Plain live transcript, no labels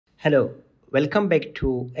Hello, welcome back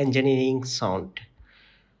to Engineering Sound.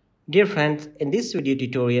 Dear friends, in this video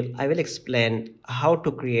tutorial, I will explain how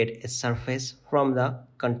to create a surface from the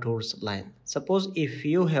contours line. Suppose if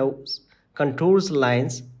you have contours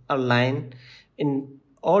lines or line in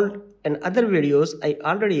other videos, I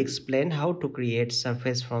already explained how to create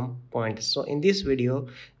surface from points. So in this video,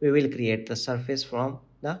 we will create the surface from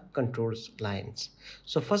the contours lines.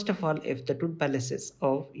 So first of all, if the tool palette is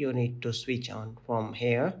off, you need to switch on from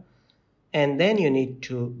here. And then you need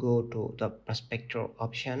to go to the perspective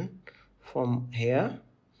option from here,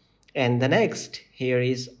 and the next here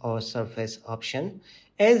is our surface option.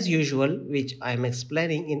 As usual, which I'm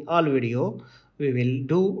explaining in all video, we will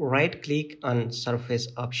do right click on surface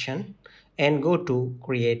option and go to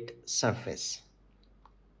create surface.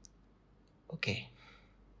 Okay,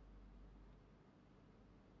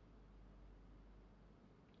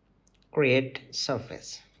 create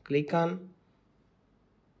surface, click on,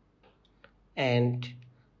 and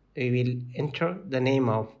we will enter the name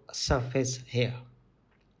of surface here,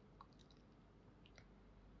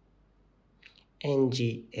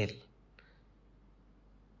 NGL,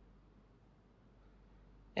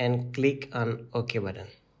 and click on OK button.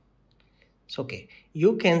 So okay,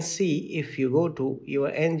 you can see if you go to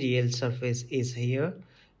your NGL surface is here,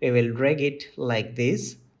 we will drag it like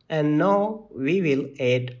this, and now we will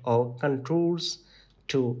add our contours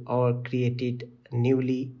to our created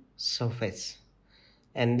newly surface.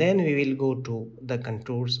 And then we will go to the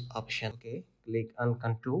contours option. Okay, click on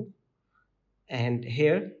contour, and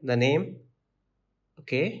here the name,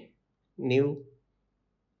 okay, new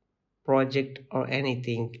project or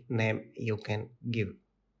anything name you can give.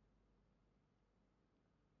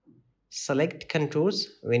 Select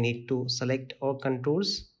contours, we need to select all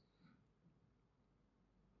contours,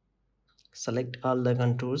 select all the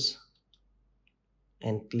contours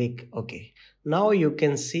and click OK. Now you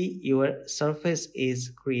can see your surface is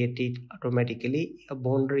created automatically. A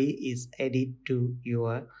boundary is added to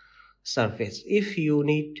your surface. If you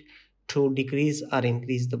need to decrease or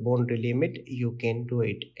increase the boundary limit, you can do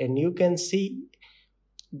it, and you can see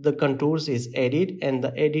the contours is added, and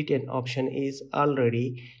the edit and option is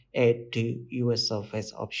already add to your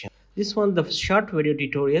surface option. This one the short video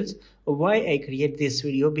tutorials. Why I create this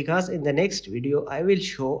video? Because in the next video I will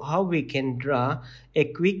show how we can draw a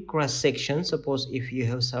quick cross section. Suppose if you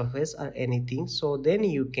have surface or anything, so then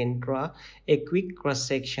you can draw a quick cross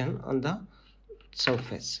section on the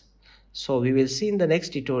surface. So we will see in the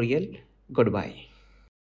next tutorial. Goodbye.